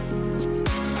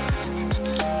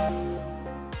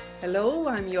Hello,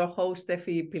 I'm your host,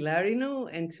 Effie Pilarino,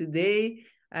 and today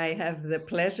I have the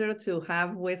pleasure to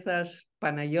have with us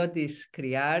Panagiotis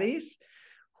Kriaris,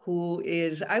 who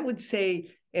is, I would say,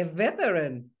 a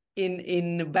veteran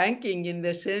in banking, in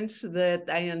the sense that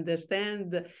I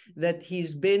understand that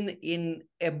he's been in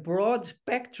a broad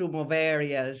spectrum of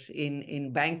areas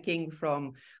in banking,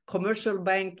 from commercial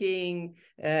banking,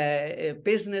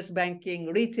 business banking,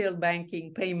 retail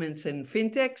banking, payments, and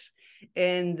fintechs.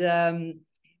 And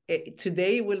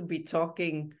today we'll be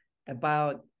talking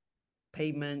about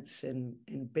payments and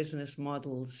business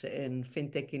models and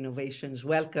fintech innovations.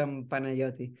 Welcome,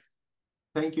 Panagiotis.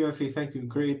 Thank you, Effie. Thank you.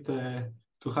 Great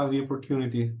to have the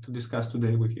opportunity to discuss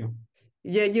today with you.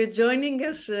 Yeah, you're joining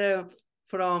us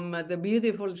from the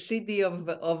beautiful city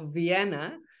of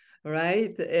Vienna,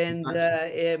 right? And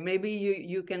maybe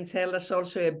you can tell us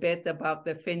also a bit about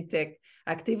the fintech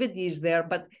activities there,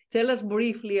 but tell us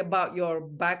briefly about your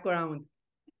background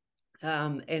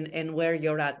and where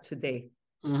you're at today.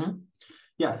 Mm-hmm.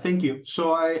 Yeah, thank you.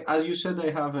 So as you said, I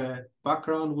have a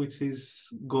background which is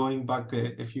going back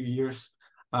a few years,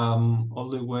 all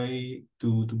the way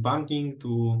to banking,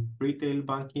 to retail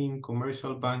banking,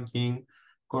 commercial banking,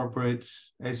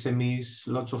 corporates, SMEs,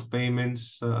 lots of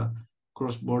payments,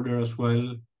 cross-border as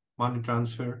well, money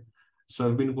transfer. So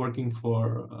I've been working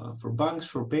for banks,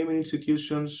 for payment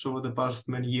institutions. Over the past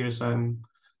many years, I'm,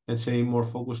 let's say, more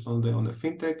focused on the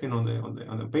fintech and on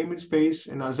the payment space.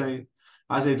 And as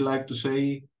I'd like to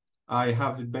say, I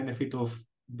have the benefit of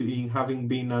having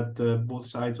been at both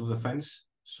sides of the fence,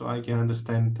 so I can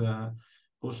understand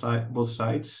both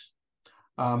sides.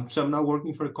 So I'm now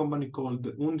working for a company called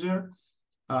Unzer.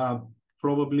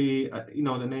 Probably,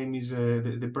 the name is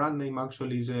the brand name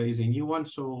actually is a new one,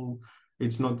 so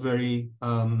it's not very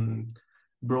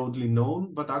broadly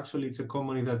known, but actually it's a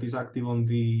company that is active on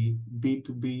the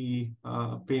B2B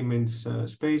payments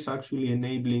space, actually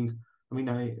enabling,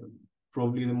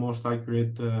 probably the most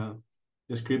accurate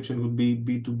description would be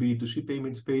B2B2C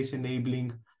payment space,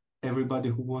 enabling everybody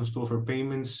who wants to offer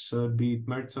payments, be it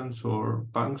merchants or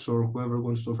banks or whoever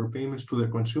wants to offer payments to their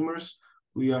consumers.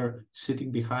 We are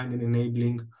sitting behind and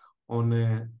enabling on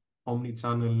a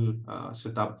omni-channel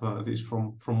setup, this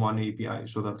from one API.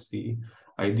 So that's the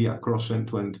idea, cross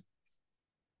end-to-end.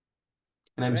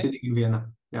 And I'm sitting in Vienna,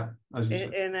 as you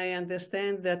said. And I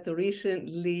understand that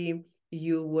recently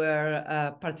you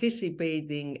were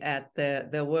participating at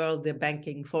the World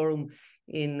Banking Forum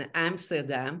in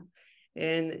Amsterdam.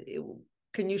 And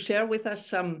can you share with us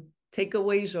some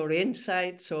takeaways or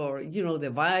insights, or,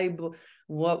 the vibe,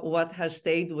 what has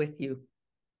stayed with you?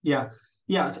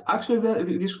 Yeah, actually,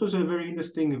 this was a very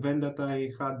interesting event that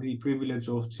I had the privilege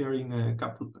of chairing a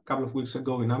couple of weeks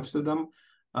ago in Amsterdam.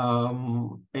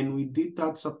 And we did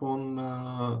touch upon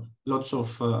lots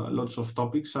of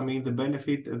topics. I mean, the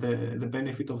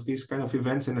benefit of this kind of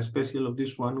events, and especially of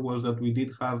this one, was that we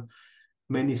did have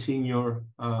many senior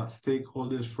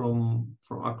stakeholders from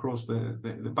across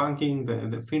the banking,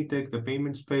 the fintech, the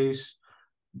payment space,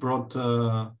 brought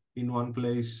in one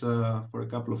place for a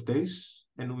couple of days.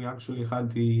 And we actually had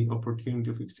the opportunity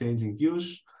of exchanging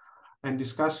views and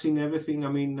discussing everything.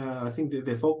 I think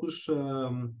the focus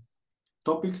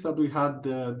topics that we had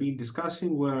been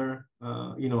discussing were,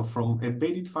 from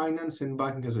embedded finance and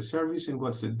banking as a service and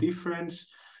what's the difference,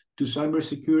 to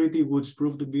cybersecurity, which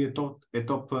proved to be a top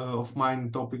of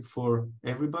mind topic for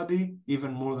everybody,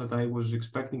 even more than I was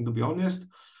expecting, to be honest,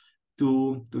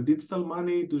 to digital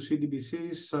money, to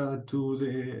CBDCs, to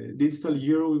the digital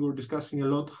euro. We were discussing a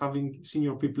lot, having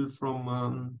senior people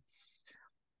from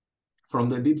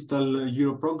the Digital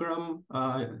Euro Program,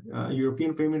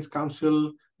 European Payments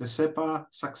Council, the SEPA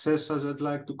success, as I'd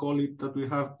like to call it, that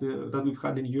we've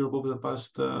had in Europe over the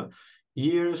past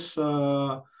years,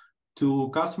 to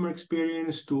customer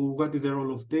experience, to what is the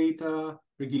role of data.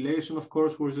 Regulation, of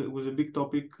course, was a big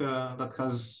topic that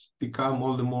has become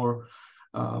all the more,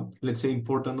 let's say,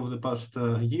 important over the past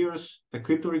years. The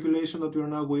crypto regulation that we are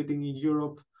now waiting in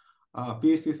Europe,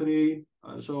 PSD3,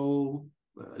 so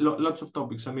lots of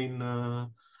topics.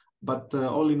 But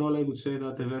all in all, I would say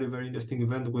that a very, very interesting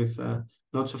event with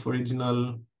lots of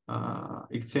original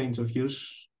exchange of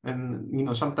views. And,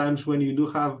 sometimes when you do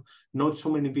have not so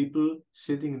many people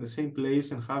sitting in the same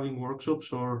place and having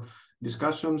workshops or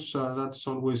discussions, that's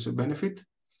always a benefit.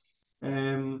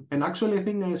 And actually, I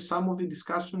think some of the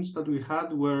discussions that we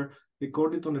had were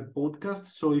recorded on a podcast.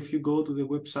 So if you go to the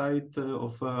website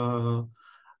of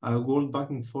World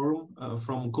Banking Forum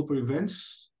from Cooper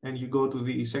Events, and you go to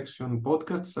the section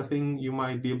podcasts, I think you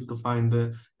might be able to find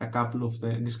a couple of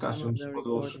the discussions for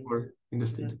those who are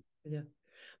interested. Yeah.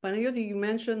 Panayoti, you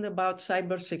mentioned about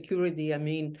cybersecurity. I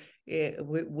mean,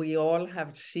 we all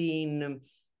have seen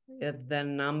the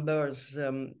numbers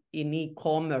in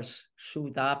e-commerce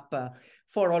shoot up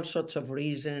for all sorts of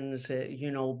reasons,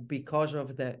 because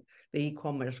of the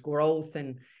e-commerce growth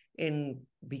and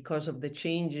because of the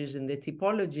changes in the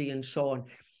typology and so on.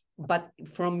 But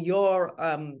from your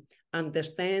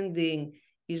understanding,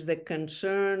 is the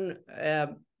concern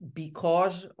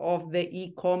because of the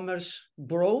e-commerce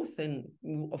growth, and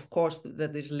of course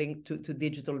that is linked to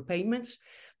digital payments,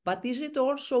 but is it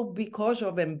also because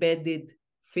of embedded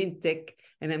fintech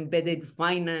and embedded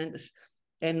finance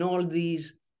and all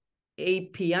these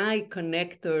API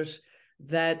connectors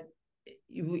that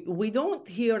we don't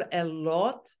hear a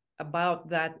lot about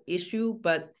that issue,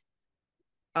 but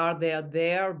are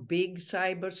there big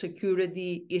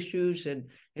cybersecurity issues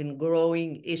and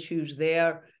growing issues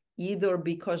there, either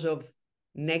because of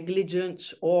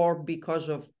negligence or because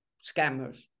of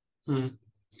scammers? I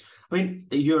mean,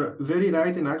 you're very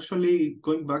right. And actually,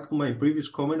 going back to my previous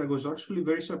comment, I was actually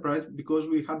very surprised because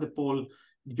we had the poll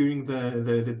during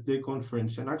the day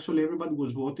conference, and actually everybody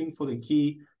was voting for the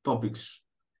key topics.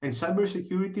 And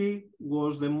cybersecurity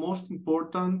was the most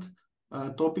important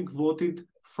topic voted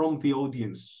from the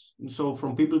audience, so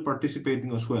from people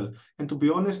participating as well. And to be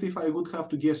honest, if I would have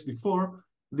to guess before,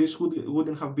 this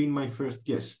wouldn't have been my first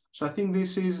guess. So I think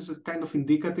this is kind of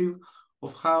indicative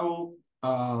of how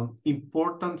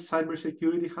important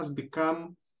cybersecurity has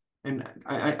become, and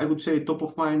I would say top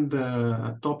of mind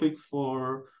topic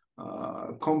for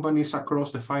companies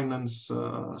across the finance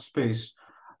space.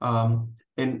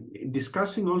 And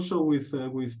discussing also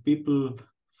with people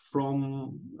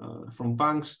from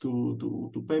banks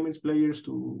to payments players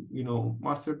to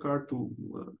MasterCard to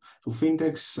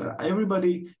fintechs,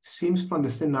 everybody seems to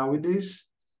understand nowadays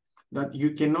that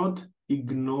you cannot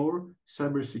ignore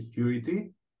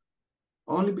cybersecurity.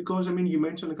 Only because, I mean, you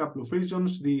mentioned a couple of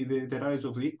reasons, the rise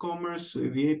of the e-commerce,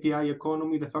 the API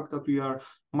economy, the fact that we are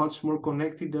much more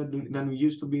connected than we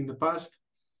used to be in the past.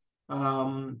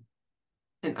 And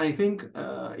I think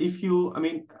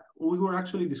we were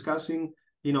actually discussing,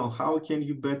 how can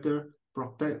you better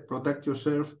protect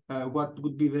yourself? What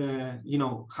would be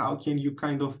how can you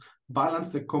kind of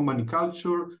balance the company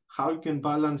culture? How you can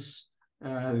balance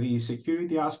the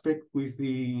security aspect with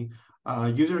the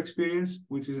user experience,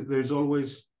 which is, there's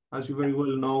always, as you very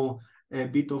well know, a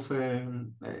bit of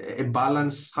a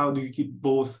balance. How do you keep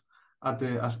both at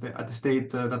the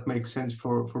state that makes sense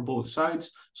for both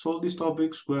sides? So all these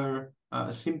topics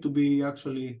seem to be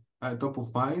actually top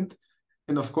of mind.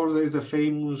 And of course, there is a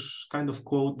famous kind of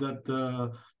quote that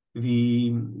the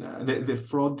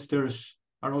fraudsters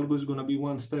are always going to be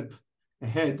one step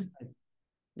ahead.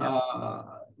 Yeah.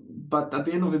 But at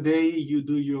the end of the day, you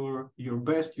do your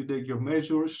best, you take your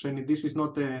measures, and this is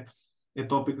not a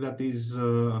topic that is,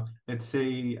 let's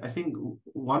say, I think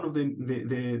one of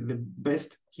the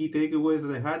best key takeaways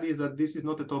that I had is that this is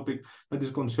not a topic that is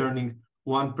concerning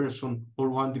one person or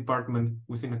one department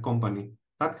within a company.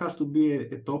 That has to be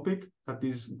a topic that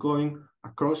is going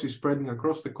across, is spreading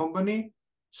across the company,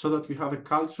 so that we have a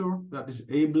culture that is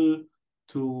able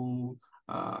to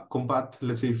combat,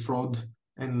 let's say, fraud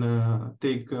and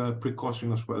take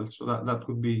precaution as well. So that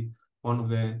would be one of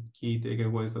the key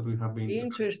takeaways that we have been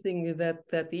discussing. Interesting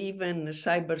that even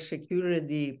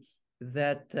cybersecurity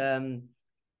that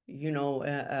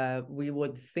we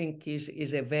would think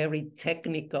is a very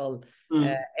technical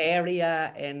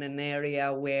area, and an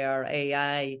area where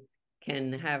AI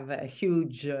can have a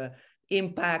huge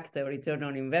impact, a return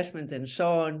on investment, and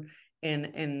so on.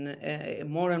 And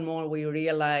more and more we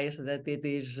realize that it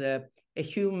is a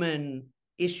human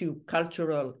issue,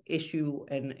 cultural issue,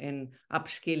 and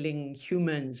upskilling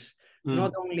humans,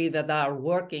 not only that are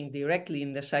working directly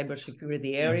in the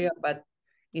cybersecurity area, but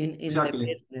in Exactly.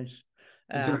 the business.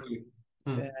 Exactly.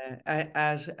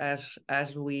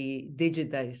 As we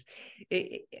digitize.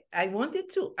 I wanted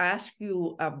to ask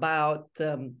you about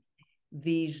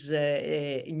these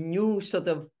new sort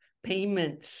of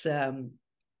payments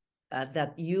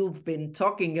that you've been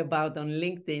talking about on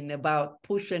LinkedIn, about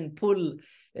push and pull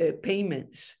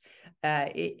payments.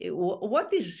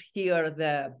 What is here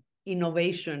the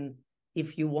innovation,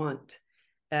 if you want,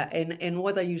 and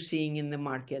what are you seeing in the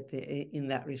market in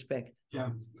that respect? Yeah,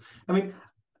 I mean,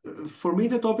 for me,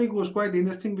 the topic was quite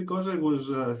interesting because I was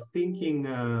thinking,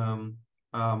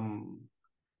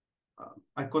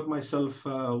 I caught myself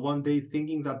one day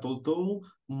thinking that although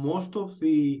most of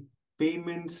the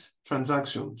payments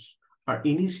transactions are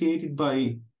initiated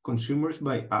by consumers,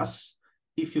 by us,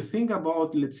 if you think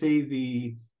about, let's say,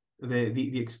 the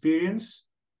experience,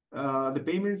 the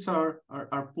payments are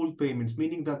pulled payments,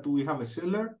 meaning that we have a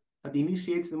seller that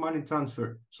initiates the money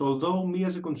transfer. So although me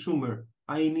as a consumer,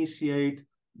 I initiate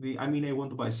I want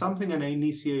to buy something and I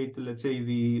initiate, let's say,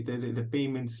 the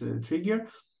payments trigger,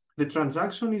 the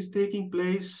transaction is taking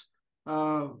place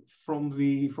from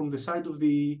the side of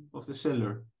the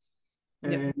seller.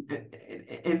 Yeah.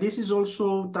 And this is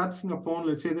also touching upon,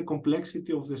 let's say, the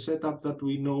complexity of the setup that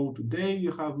we know today.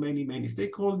 You have many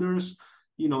stakeholders.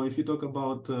 If you talk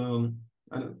about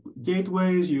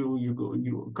gateways,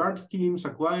 you card schemes,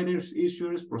 acquirers,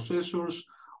 issuers, processors,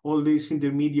 all these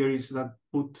intermediaries that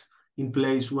put in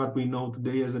place what we know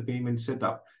today as the payment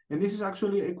setup. And this is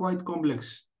actually a quite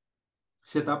complex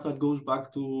setup that goes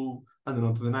back to, I don't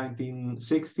know, to the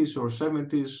 1960s or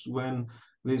 70s when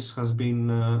this has been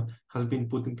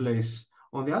put in place.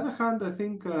 On the other hand, I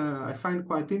think I find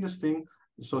quite interesting.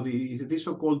 So these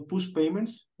so-called push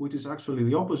payments, which is actually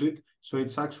the opposite. So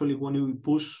it's actually when you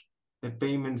push the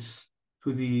payments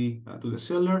to the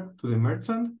seller, to the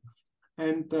merchant.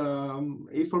 And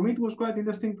for me, it was quite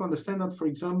interesting to understand that, for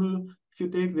example, if you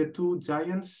take the two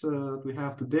giants we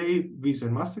have today, Visa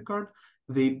and MasterCard,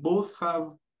 they both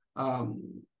have,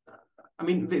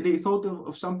 they thought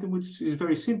of something which is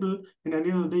very simple and at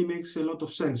the end of the day makes a lot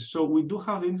of sense. So we do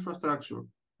have the infrastructure,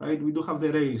 right? We do have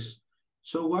the rails.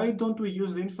 So why don't we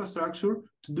use the infrastructure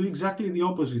to do exactly the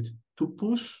opposite, to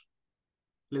push,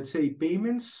 let's say,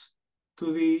 payments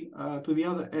to the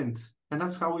other end? And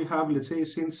that's how we have, let's say,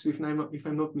 since, if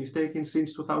I'm not mistaken,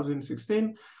 since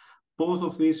 2016, both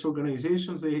of these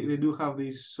organizations, they do have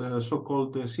these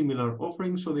so-called similar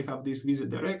offerings. So they have this Visa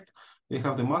Direct, they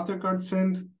have the MasterCard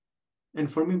Send.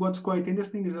 And for me, what's quite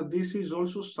interesting is that this is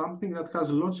also something that has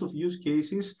lots of use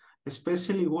cases,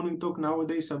 especially when we talk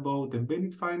nowadays about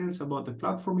embedded finance, about the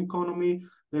platform economy.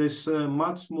 There is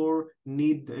much more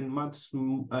need and much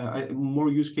more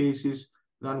use cases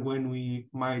than when we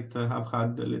might have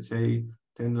had, let's say,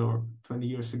 10 or 20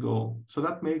 years ago. So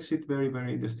that makes it very,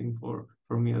 very interesting for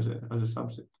me as a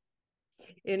subject.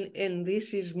 And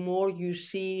this is more, you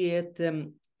see it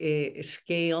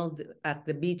scaled at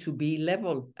the B2B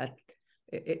level.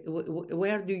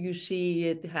 Where do you see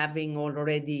it having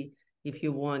already, if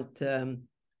you want,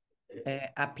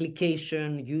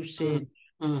 application, usage,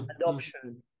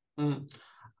 adoption?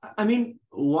 I mean,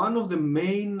 one of the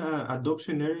main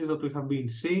adoption areas that we have been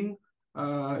seeing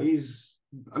is,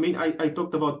 I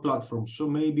talked about platforms, so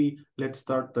maybe let's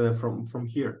start from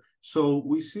here. So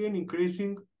we see an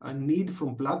increasing need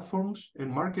from platforms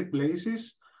and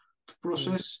marketplaces to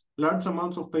process large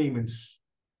amounts of payments,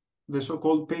 the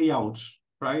so-called payouts,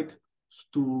 right?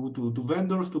 To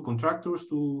vendors, to contractors,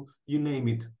 to you name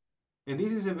it. And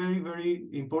this is a very, very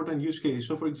important use case.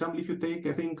 So, for example, if you take,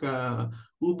 I think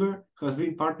Uber has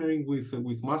been partnering with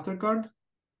MasterCard.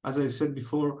 As I said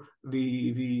before,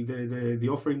 the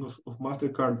offering of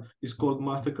MasterCard is called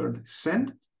MasterCard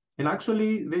Send. And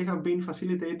actually, they have been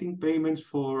facilitating payments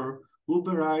for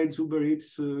Uber rides, Uber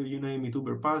Eats, you name it,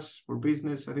 Uber Pass for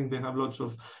business. I think they have lots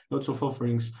of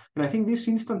offerings. And I think this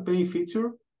instant pay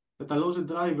feature that allows the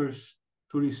drivers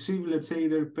to receive, let's say,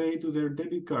 their pay to their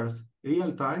debit cards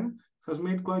real time has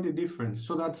made quite a difference.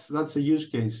 So that's a use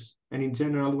case. And in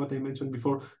general, what I mentioned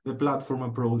before, the platform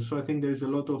approach. So I think there's a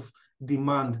lot of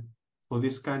demand for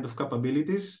this kind of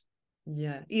capabilities.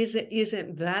 Yeah.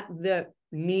 Isn't that the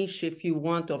niche, if you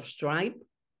want, of Stripe,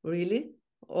 really?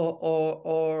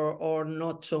 Or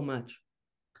not so much?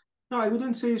 No, I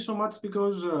wouldn't say so much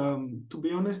because, to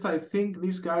be honest, I think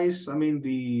these guys,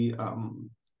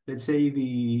 let's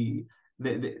say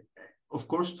of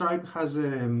course, Stripe has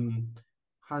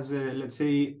let's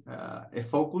say a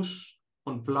focus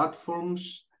on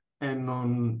platforms and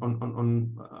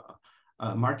on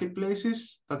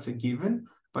marketplaces. That's a given.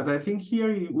 But I think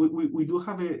here we do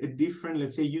have a different,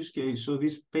 let's say, use case. So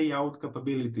this payout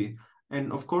capability.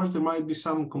 And of course, there might be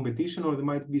some competition or there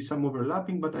might be some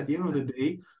overlapping, but at the end of the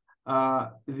day,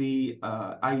 the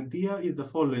idea is the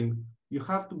following. You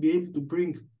have to be able to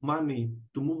bring money,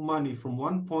 to move money from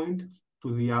one point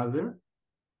to the other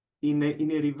in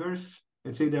a reverse,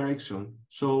 let's say, direction.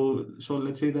 So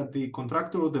let's say that the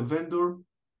contractor or the vendor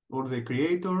or the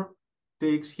creator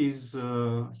takes his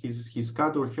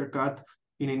cut or haircut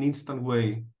in an instant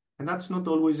way. And that's not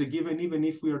always a given, even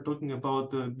if we are talking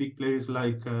about big players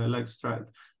like Stripe.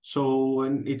 So,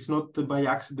 and it's not by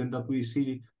accident that we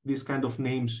see these kind of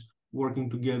names working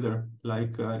together,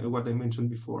 like what I mentioned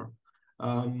before.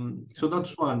 So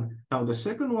that's one. Now, the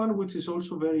second one, which is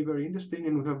also very, very interesting,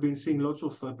 and we have been seeing lots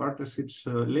of partnerships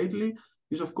lately,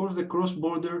 is of course the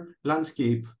cross-border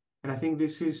landscape. And I think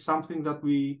this is something that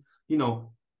we,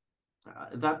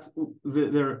 that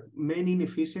there are many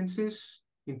inefficiencies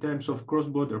in terms of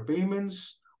cross-border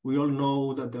payments. We all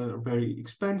know that they're very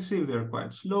expensive, they're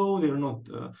quite slow, they're not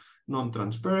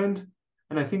non-transparent.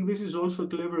 And I think this is also a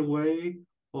clever way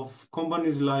of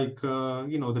companies like,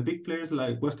 the big players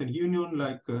like Western Union,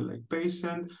 like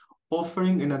Paysend,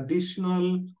 offering an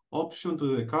additional option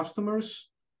to the customers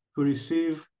to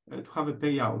receive, to have a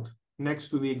payout next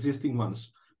to the existing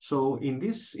ones. So in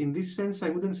this sense, I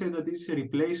wouldn't say that this is a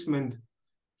replacement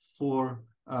for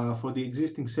the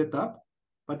existing setup,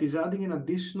 but is adding an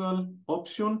additional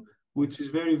option, which is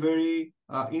very, very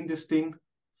interesting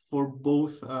for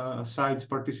both sides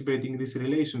participating in this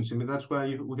relationship. And that's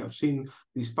why we have seen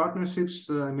these partnerships.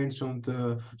 I mentioned,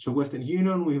 so Western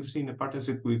Union, we have seen a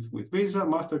partnership with Visa,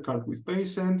 MasterCard with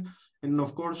Paysend, and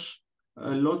of course,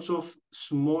 lots of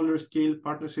smaller scale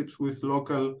partnerships with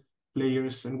local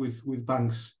players and with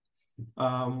banks.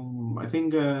 I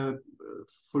think,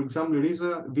 for example,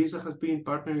 Visa has been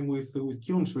partnering with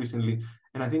Qunds recently,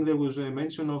 and I think there was a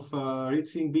mention of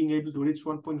being able to reach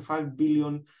 1.5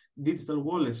 billion digital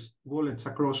wallets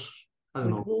across. I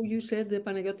don't know. Who you said,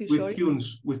 Panagiotis?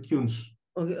 With Qunds.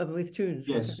 Oh, with Qunds.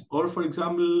 Yes. Okay. Or for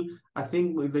example, I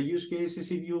think with the use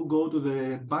cases, if you go to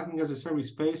the banking as a service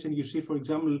space and you see, for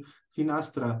example,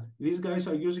 Finastra, these guys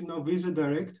are using now Visa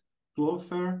Direct to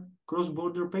offer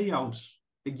cross-border payouts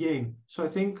again. So I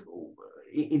think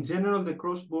in general, the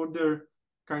cross-border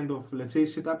kind of, let's say,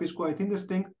 setup is quite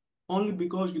interesting, only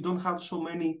because you don't have so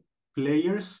many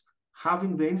players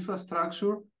having the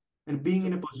infrastructure and being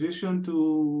in a position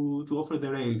to offer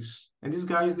the rails. And these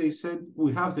guys, they said,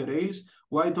 we have the rails,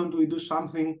 why don't we do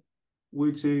something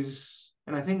which is,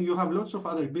 and I think you have lots of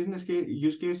other business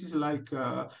use cases like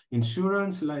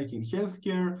insurance, like in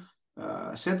healthcare,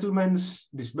 settlements,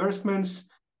 disbursements,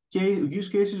 use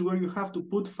cases where you have to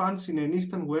put funds in an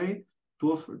instant way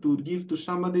to give to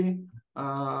somebody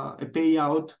a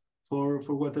payout for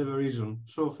whatever reason.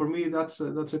 So for me, that's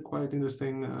a quite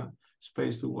interesting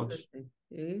space to watch.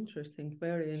 Interesting,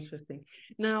 very interesting.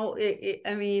 Now,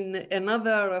 I mean,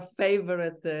 another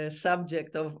favorite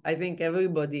subject of, I think,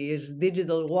 everybody is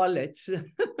digital wallets.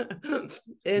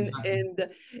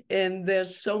 and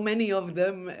there's so many of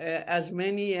them, as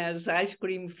many as ice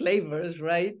cream flavors,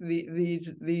 right?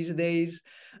 These days.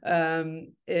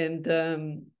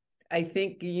 I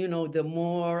think,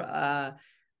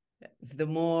 the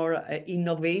more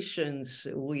innovations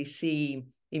we see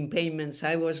in payments.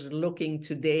 I was looking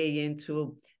today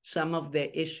into some of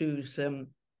the issues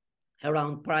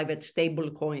around private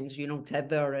stable coins,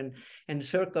 Tether and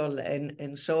Circle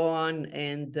and so on.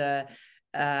 And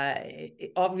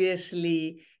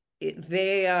obviously,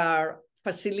 they are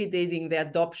facilitating the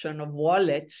adoption of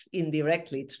wallets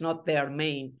indirectly. It's not their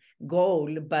main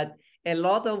goal, but a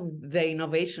lot of the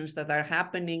innovations that are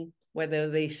happening, whether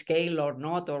they scale or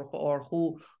not, or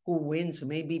who wins,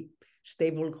 maybe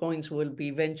stable coins will be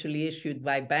eventually issued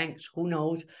by banks, who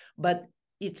knows? But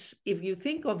if you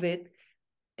think of it,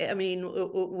 I mean,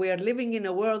 we are living in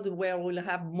a world where we'll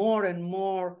have more and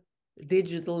more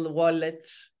digital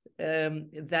wallets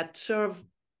that serve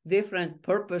different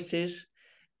purposes.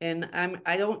 And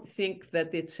I don't think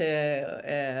that it's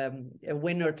a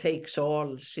winner takes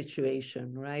all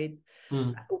situation, right?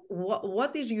 Mm.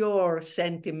 What is your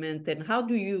sentiment, and how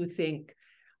do you think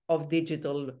of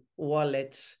digital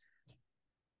wallets?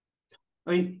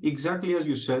 Exactly as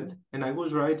you said, and I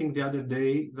was writing the other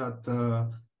day that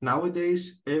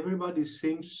nowadays everybody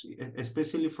seems,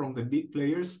 especially from the big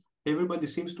players, everybody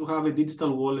seems to have a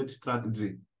digital wallet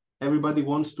strategy. Everybody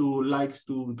likes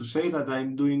to say that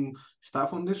I'm doing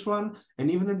stuff on this one, and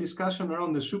even the discussion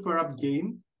around the super app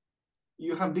game,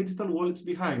 you have digital wallets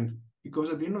behind,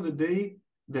 because at the end of the day,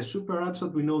 the super apps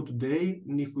that we know today,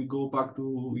 and if we go back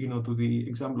to to the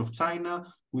example of China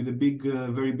with the big,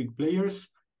 very big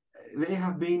players, they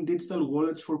have been digital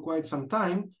wallets for quite some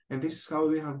time, and this is how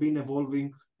they have been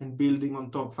evolving and building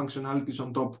on top functionalities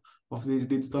on top of these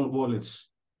digital wallets.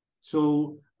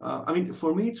 So, I mean,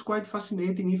 for me, it's quite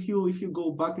fascinating if you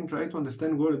go back and try to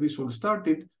understand where this all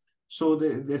started. So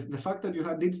the fact that you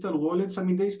have digital wallets, I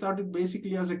mean, they started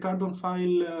basically as a card on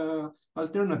file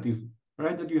alternative,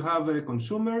 right? That you have a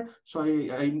consumer, so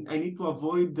I need to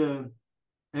avoid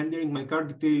entering my card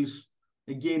details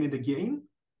again and again.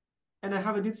 And I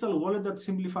have a digital wallet that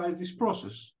simplifies this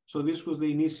process. So this was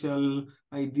the initial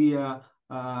idea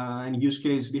and use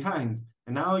case behind.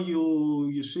 And now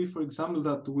you see, for example,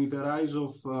 that with the rise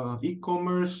of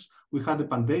e-commerce, we had the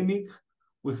pandemic,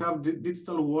 we have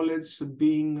digital wallets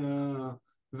being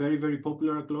very, very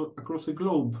popular across the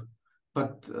globe.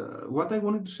 But what I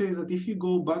wanted to say is that if you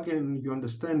go back and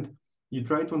you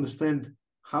try to understand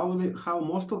how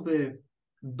most of the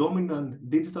dominant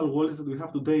digital wallets that we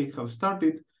have today have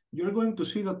started, you're going to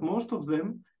see that most of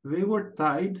them they were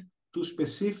tied to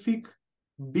specific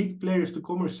big players to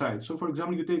commerce sites. So for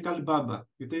example, you take Alibaba,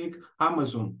 you take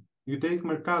Amazon, you take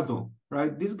Mercado,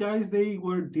 right? These guys, they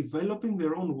were developing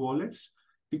their own wallets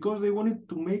because they wanted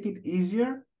to make it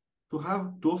easier to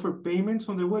offer payments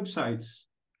on their websites.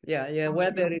 Yeah,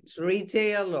 whether it's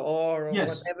retail or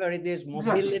yes, whatever it is,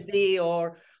 exactly. mobility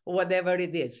or whatever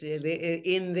it is,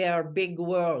 in their big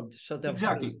world, sort of.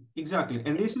 Exactly.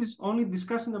 And this is only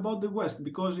discussing about the West,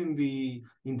 because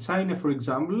in China, for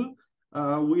example,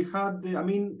 we had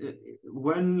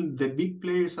when the big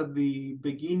players at the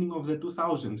beginning of the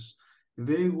 2000s,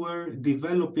 they were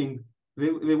developing,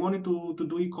 they wanted to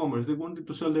do e-commerce, they wanted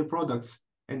to sell their products.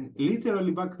 And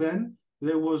literally back then,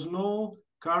 there was no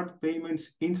card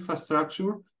payments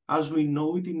infrastructure as we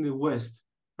know it in the West,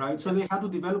 right? So they had to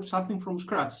develop something from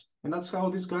scratch. And that's how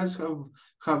these guys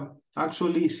have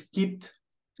actually skipped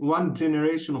one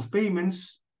generation of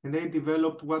payments, and they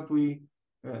developed what we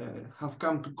have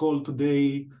come to call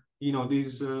today,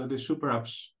 these the super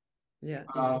apps. Yeah.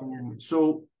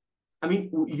 So, I mean,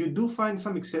 you do find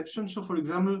some exceptions. So, for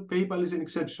example, PayPal is an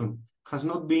exception, has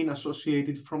not been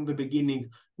associated from the beginning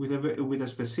with a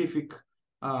specific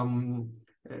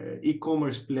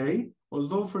e-commerce play.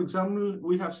 Although, for example,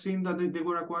 we have seen that they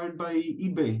were acquired by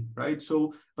eBay, right?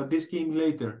 So, but this came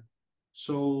later.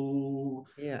 So,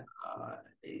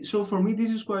 so for me,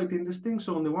 this is quite interesting.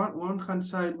 So on the one hand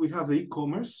side, we have the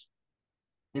e-commerce.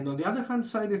 And on the other hand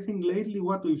side, I think lately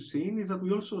what we've seen is that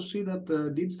we also see that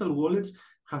digital wallets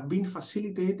have been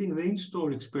facilitating the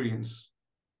in-store experience.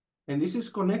 And this is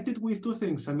connected with two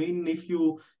things. I mean, if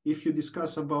you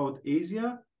discuss about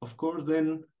Asia, of course,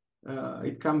 then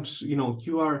it comes,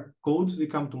 QR codes, they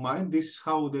come to mind. This is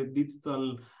how the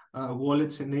digital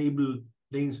wallets enable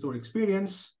the in-store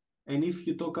experience. And if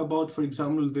you talk about, for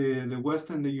example, the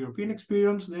Western, the European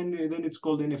experience, then it's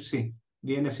called NFC,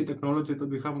 the NFC technology that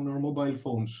we have on our mobile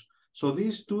phones. So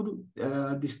these two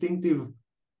distinctive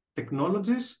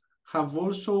technologies have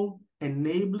also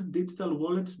enabled digital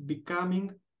wallets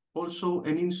becoming also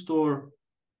an in-store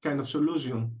kind of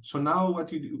solution. So now what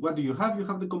do you have? You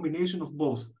have the combination of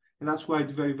both. And that's why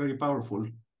it's very, very powerful.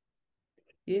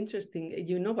 Interesting.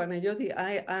 Panayoti,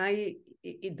 I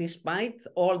despite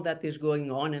all that is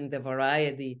going on and the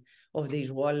variety of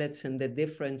these wallets and the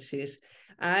differences,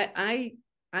 I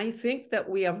think that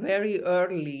we are very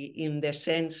early in the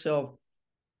sense of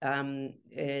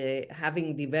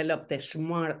having developed a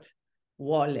smart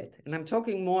wallet. And I'm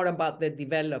talking more about the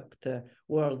developed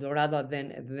world rather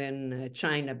than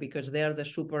China, because there the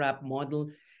super app model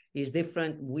is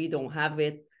different. We don't have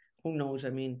it. Who knows? I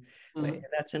mean,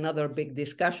 that's another big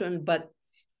discussion. But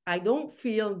I don't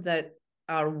feel that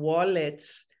our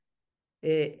wallets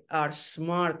are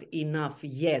smart enough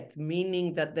yet,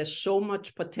 meaning that there's so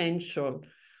much potential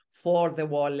for the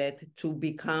wallet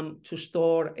to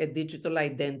store a digital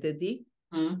identity.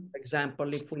 For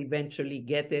example, if we eventually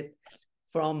get it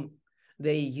from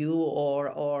the EU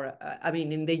or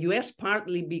in the US,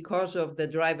 partly because of the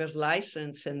driver's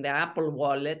license and the Apple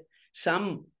Wallet,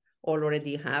 some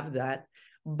already have that,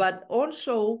 but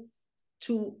also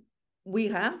we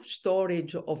have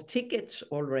storage of tickets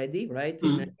already, right,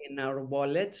 in our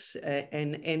wallets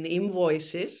and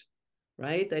invoices,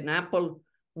 right? And Apple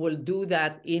will do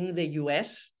that in the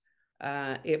US.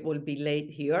 It will be late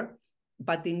here.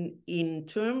 But in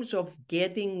terms of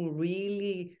getting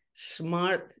really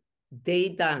smart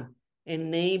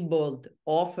data-enabled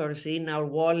offers in our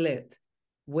wallet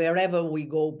wherever we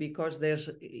go, because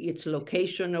it's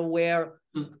location-aware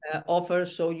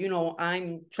offers. So,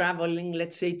 I'm traveling,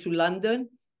 let's say, to London,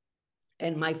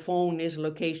 and my phone is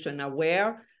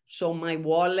location-aware, so my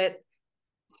wallet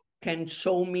can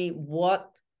show me what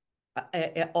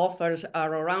offers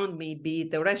are around me, be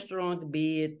it a restaurant,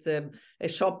 be it a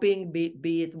shopping,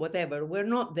 be it whatever. We're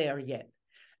not there yet.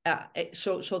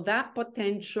 So that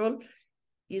potential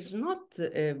is not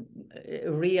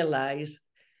realized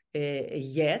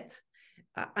yet.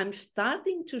 I'm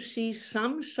starting to see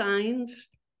some signs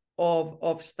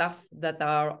of stuff that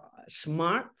are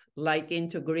smart, like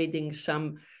integrating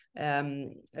some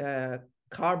carbon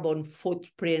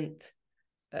footprint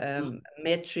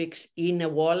metrics in a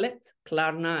wallet.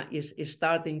 Klarna is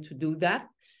starting to do that.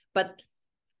 But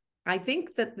I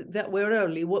think that we're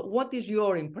early. What is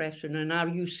your impression, and are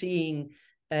you seeing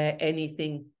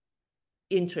anything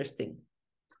interesting?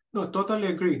 No, totally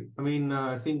agree. I mean,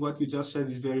 I think what you just said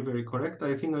is very, very correct.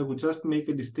 I think I would just make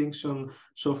a distinction.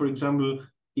 So, for example,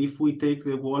 if we take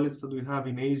the wallets that we have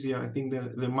in Asia, I think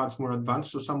they're much more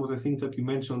advanced. So some of the things that you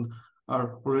mentioned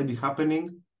are already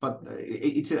happening. But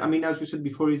as you said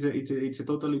before, it's a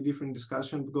totally different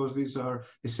discussion, because these are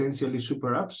essentially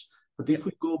super apps. But if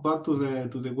we go back to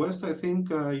the West, I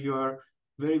think you are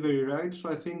very, very right.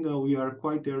 So I think we are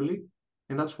quite early.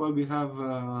 And that's why we have,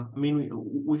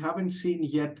 we haven't seen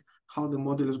yet how the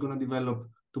model is going to develop,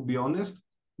 to be honest.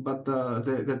 But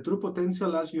the true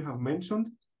potential, as you have mentioned,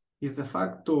 is the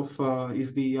fact of,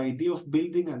 is the idea of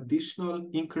building additional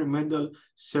incremental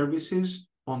services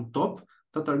on top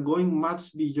that are going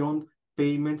much beyond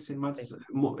payments and much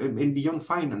more, and beyond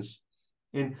finance.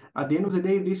 And at the end of the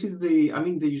day, this is the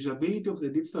usability of the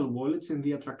digital wallets and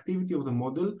the attractivity of the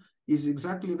model is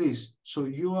exactly this. So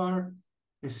you are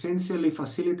essentially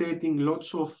facilitating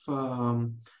lots of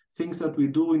things that we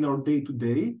do in our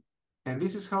day-to-day. And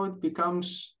this is how it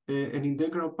becomes an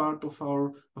integral part of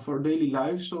our daily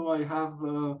life. So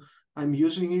I'm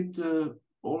using it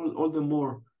all the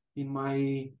more in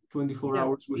my 24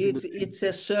 hours within the day. It's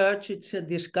a search, it's a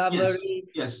discovery.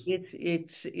 Yes.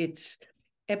 It's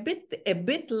a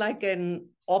bit like an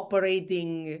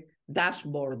operating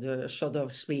dashboard, so to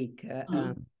speak.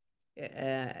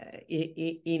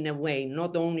 In a way,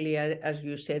 not only as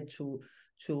you said to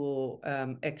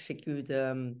execute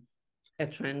a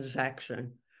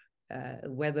transaction,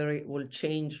 whether it will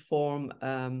change form,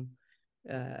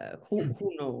 who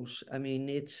knows? I mean,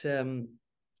 it's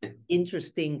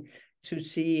interesting to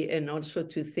see and also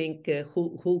to think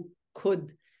who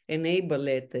could enable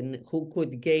it and who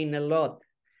could gain a lot.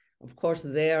 Of course,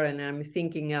 there, and I'm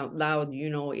thinking out loud,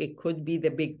 it could be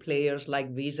the big players like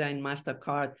Visa and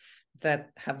MasterCard that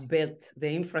have built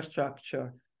the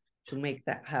infrastructure to make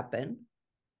that happen,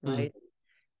 right?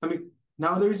 I mean,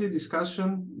 now there is a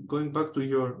discussion, going back to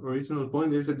your original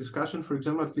point, there's a discussion, for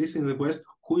example, at least in the West,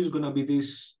 who is going to be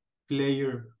this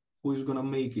player, who is going to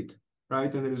make it,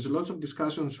 right? And there's lots of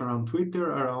discussions around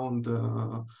Twitter, around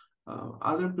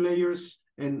other players.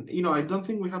 And, I don't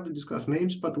think we have to discuss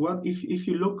names, but what if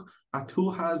you look at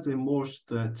who has the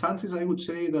most chances, I would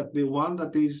say that the one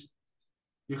that is,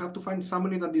 you have to find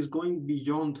somebody that is going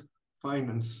beyond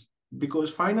finance,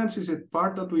 because finance is a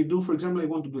part that we do. For example, I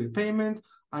want to do a payment,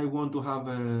 I want to have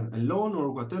a loan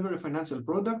or whatever, a financial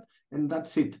product, and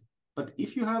that's it. But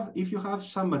if you have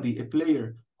somebody, a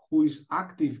player who is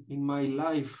active in my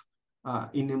life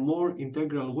in a more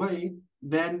integral way,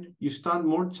 then you stand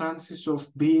more chances of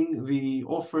being the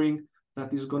offering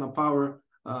that is going to power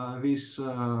this,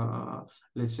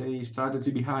 let's say,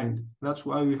 strategy behind. That's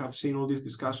why we have seen all this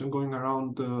discussion going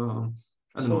around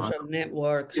social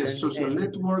networks. Yes, social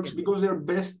networks, because they're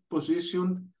best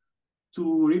positioned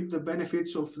to reap the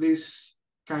benefits of this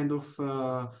kind of,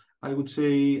 I would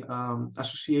say,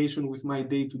 association with my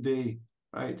day-to-day,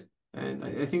 right? And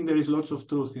I think there is lots of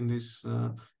truth in this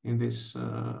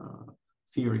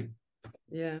theory.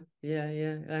 Yeah.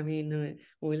 I mean,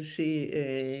 we'll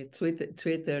see.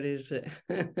 Twitter is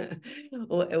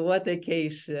what a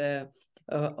case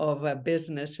of a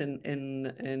business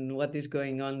and what is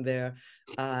going on there.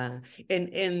 And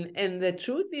the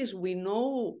truth is, we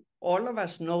know, all of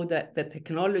us know that the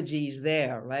technology is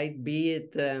there, right? Be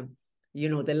it the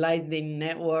Lightning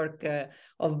Network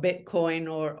of Bitcoin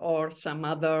or some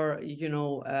other,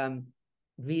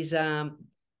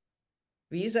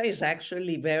 Visa is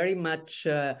actually very much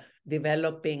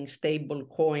developing stable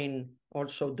coin,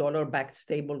 also dollar-backed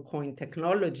stable coin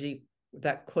technology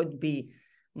that could be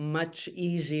much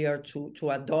easier to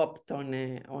adopt on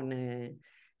a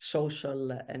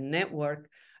social network.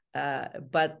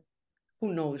 But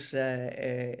who knows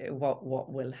what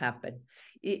will happen?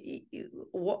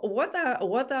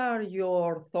 What are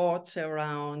your thoughts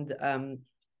around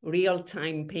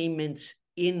real-time payments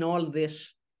in all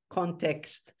this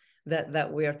context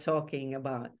that we are talking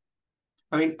about?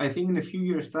 I mean, I think in a few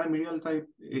years' time, we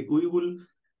will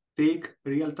take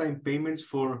real-time payments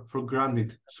for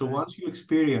granted. So once you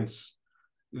experience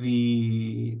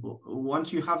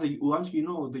once you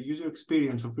know the user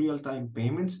experience of real-time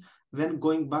payments, then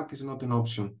going back is not an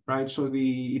option, right? So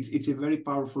it's a very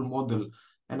powerful model.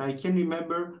 And I can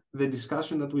remember the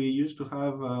discussion that we used to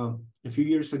have a few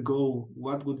years ago,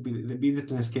 what would be the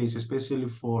business case, especially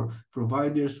for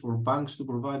providers, for banks to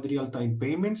provide real-time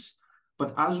payments.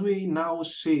 But as we now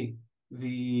see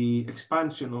the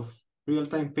expansion of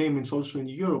real-time payments also in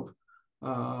Europe,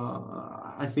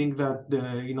 I think that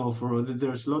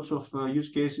there's lots of use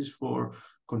cases for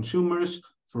consumers,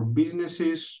 for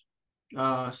businesses.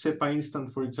 SEPA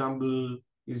Instant, for example,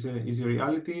 is a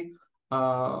reality.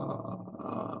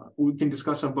 We can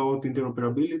discuss about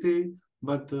interoperability,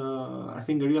 but I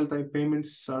think real-time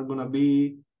payments are going to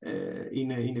be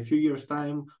in a few years'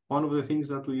 time one of the things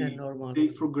that we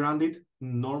take for granted,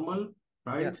 normal,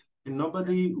 right? Yeah. And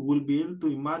nobody will be able to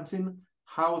imagine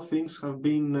how things have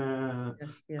been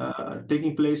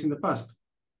taking place in the past.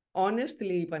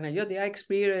 honestly, Panayoti, I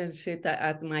experience it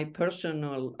at my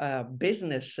personal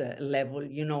business level.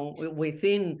 You know,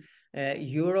 within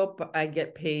Europe, I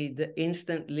get paid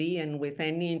instantly, and with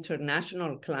any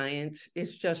international clients,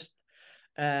 it's just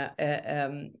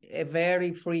a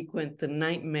very frequent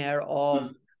nightmare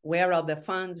of where are the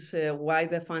funds, why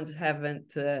the funds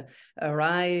haven't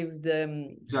arrived,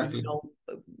 Exactly. you know,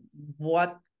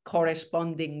 what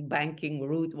corresponding banking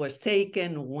route was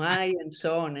taken, why, and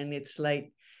so on. And it's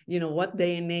like, you know, what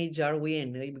day and age are we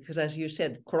in? Because as you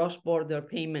said, cross-border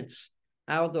payments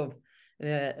out of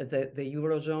the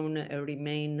Eurozone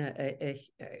remain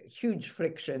huge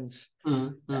frictions.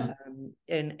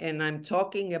 And I'm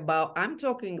talking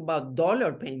about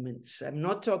dollar payments. I'm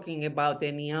not talking about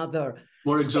any other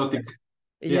more exotic.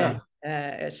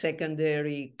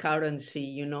 Secondary currency,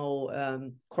 you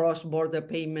know, cross-border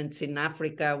payments in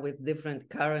Africa with different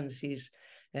currencies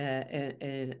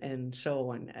and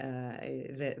so on.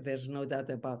 There's no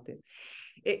doubt about it.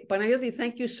 Panayoti,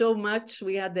 thank you so much.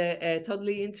 We had a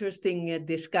totally interesting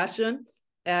discussion.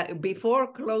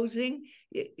 Before closing,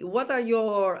 what are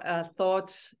your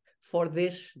thoughts for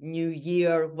this new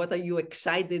year? What are you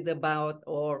excited about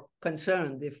or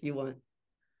concerned, if you want?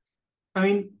 I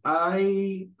mean,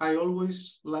 I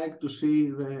always like to see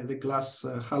the glass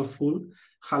half full,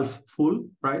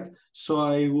 right? So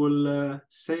I will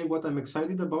say what I'm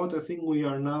excited about. I think we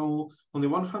are now, on the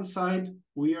one hand side,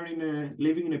 we are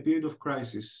living in a period of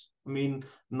crisis. I mean,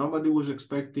 nobody was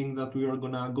expecting that we are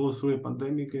gonna go through a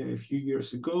pandemic a few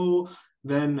years ago,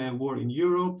 then a war in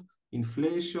Europe,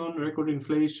 inflation, record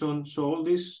inflation. So all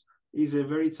this is a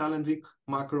very challenging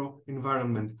macro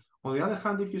environment. On the other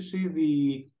hand, if you see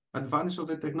the advantage of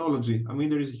the technology. I mean,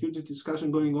 there is a huge discussion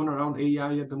going on around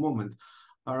AI at the moment,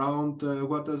 around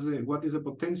what is the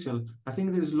potential. I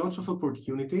think there is lots of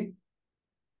opportunity,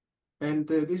 and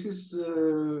this is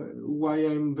why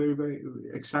I'm very, very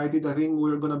excited. I think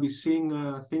we're going to be seeing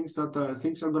things are going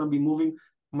to be moving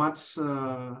much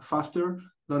faster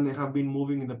than they have been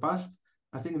moving in the past.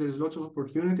 I think there is lots of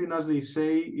opportunity, and as they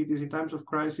say, it is in times of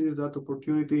crisis that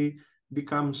opportunity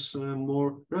becomes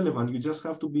more relevant. You just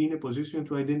have to be in a position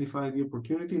to identify the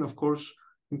opportunity, and of course,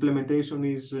 implementation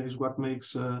is what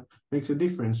makes a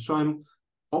difference. So I'm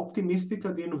optimistic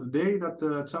at the end of the day that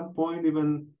at some point,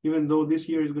 even though this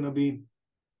year is going to be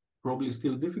probably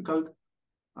still difficult,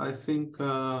 I think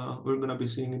we're going to be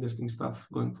seeing interesting stuff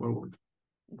going forward.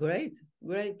 Great.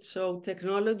 So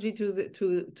technology to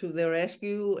the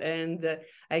rescue, and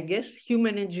I guess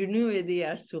human ingenuity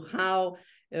as to how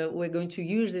we're going to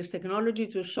use this technology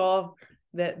to solve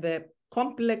the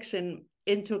complex and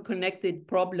interconnected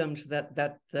problems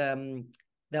that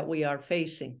we are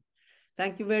facing.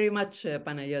 Thank you very much,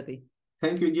 Panayoti.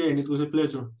 Thank you again. It was a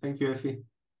pleasure. Thank you, Effie.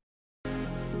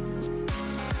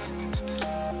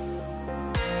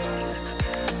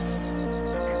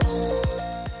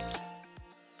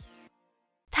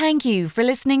 Thank you for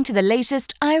listening to the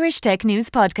latest Irish Tech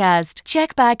News podcast.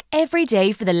 Check back every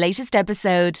day for the latest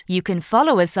episode. You can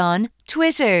follow us on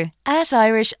Twitter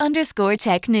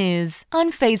 @Irish_Tech News,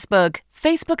 on Facebook,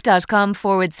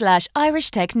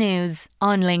 facebook.com/Irish Tech News,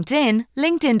 on LinkedIn,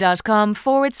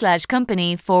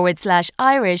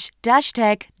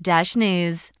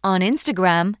 linkedin.com/company/Irish-Tech-News, on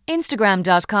Instagram,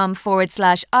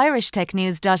 instagram.com/Irish Tech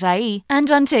News.ie,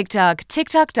 and on TikTok,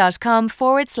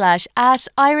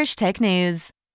 tiktok.com/@Irish Tech News.